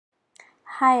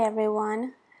Hi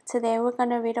everyone. Today we're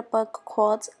going to read a book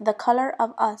called The Color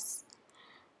of Us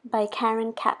by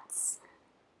Karen Katz.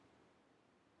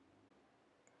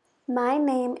 My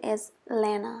name is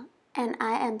Lana and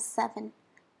I am 7.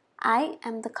 I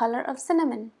am the color of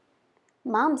cinnamon.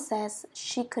 Mom says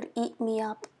she could eat me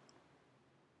up.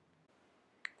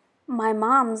 My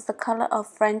mom's the color of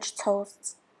French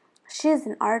toast. She's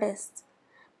an artist.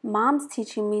 Mom's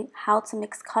teaching me how to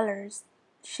mix colors.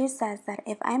 She says that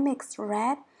if I mix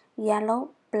red, yellow,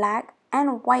 black,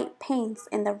 and white paints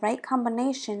in the right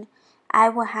combination, I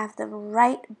will have the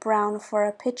right brown for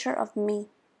a picture of me.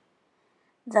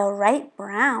 The right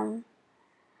brown?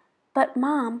 But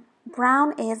Mom,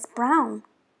 brown is brown,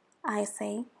 I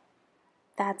say.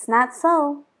 That's not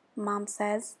so, Mom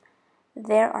says.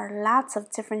 There are lots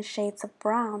of different shades of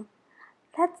brown.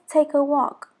 Let's take a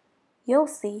walk. You'll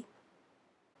see.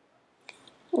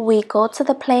 We go to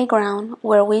the playground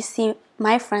where we see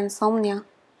my friend Sonia.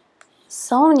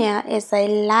 Sonia is a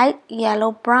light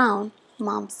yellow-brown,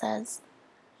 Mom says.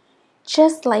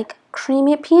 Just like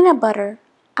creamy peanut butter,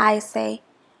 I say.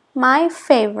 My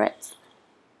favorite.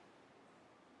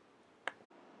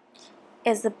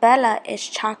 Isabella is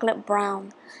chocolate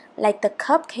brown, like the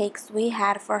cupcakes we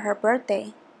had for her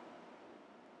birthday.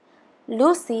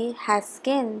 Lucy has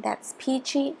skin that's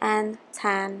peachy and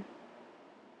tan.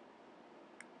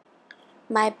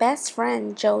 My best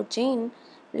friend Georgine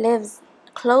lives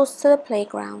close to the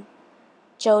playground.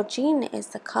 Georgine is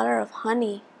the color of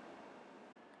honey.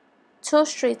 2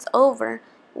 streets over,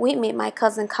 we meet my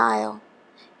cousin Kyle.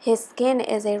 His skin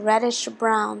is a reddish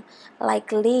brown,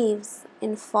 like leaves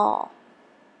in fall.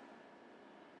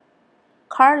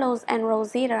 Carlos and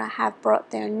Rosita have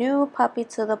brought their new puppy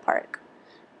to the park.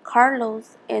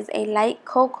 Carlos is a light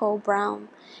cocoa brown,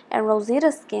 and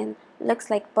Rosita's skin looks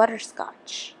like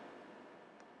butterscotch.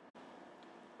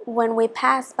 When we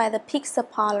pass by the pizza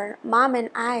parlor, Mom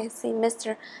and I see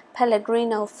Mr.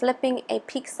 Pellegrino flipping a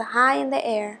pizza high in the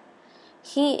air.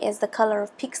 He is the color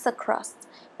of pizza crust,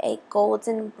 a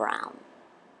golden brown.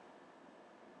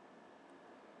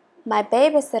 My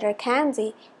babysitter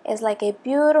Candy is like a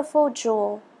beautiful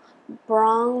jewel,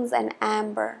 bronze and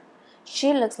amber.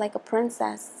 She looks like a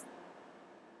princess.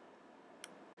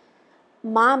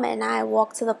 Mom and I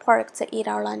walk to the park to eat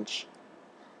our lunch.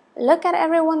 Look at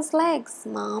everyone's legs,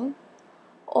 Mom.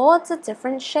 All the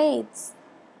different shades.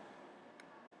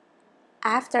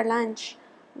 After lunch,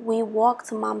 we walk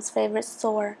to Mom's favorite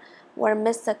store where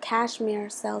Mr. Cashmere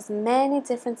sells many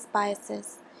different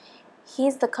spices.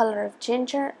 He's the color of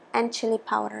ginger and chili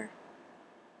powder.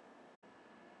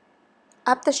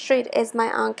 Up the street is my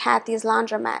Aunt Kathy's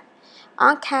laundromat.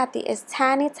 Aunt Kathy is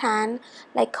tanny tan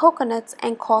like coconuts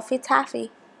and coffee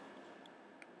taffy.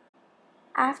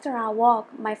 After our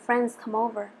walk, my friends come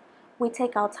over. We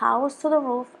take our towels to the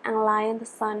roof and lie in the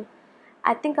sun.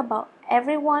 I think about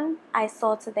everyone I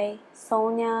saw today.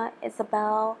 Sonia,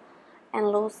 Isabel,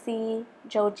 and Lucy,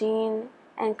 Georgine,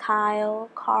 and Kyle,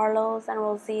 Carlos and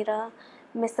Rosita,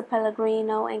 Mr.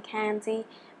 Pellegrino and Candy,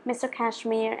 Mr.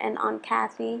 Cashmere and Aunt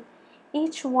Kathy.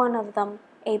 Each one of them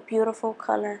a beautiful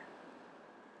color.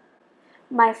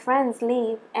 My friends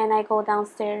leave and I go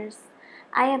downstairs.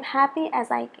 I am happy as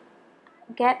I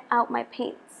get out my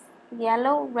paints,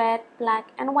 yellow, red,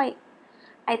 black, and white.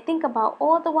 I think about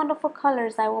all the wonderful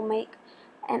colors I will make,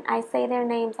 and I say their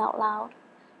names out loud.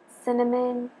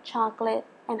 Cinnamon, chocolate,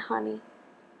 and honey.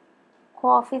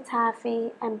 Coffee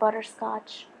taffy and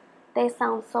butterscotch. They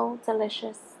sound so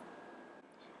delicious.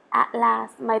 At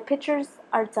last, my pictures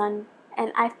are done,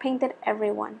 and I've painted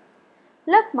everyone.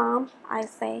 Look, Mom, I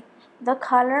say, the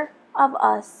color of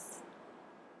us.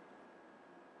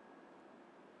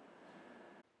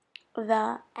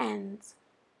 The end.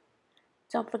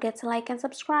 Don't forget to like and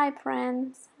subscribe,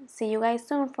 friends. See you guys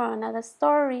soon for another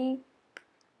story.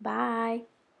 Bye.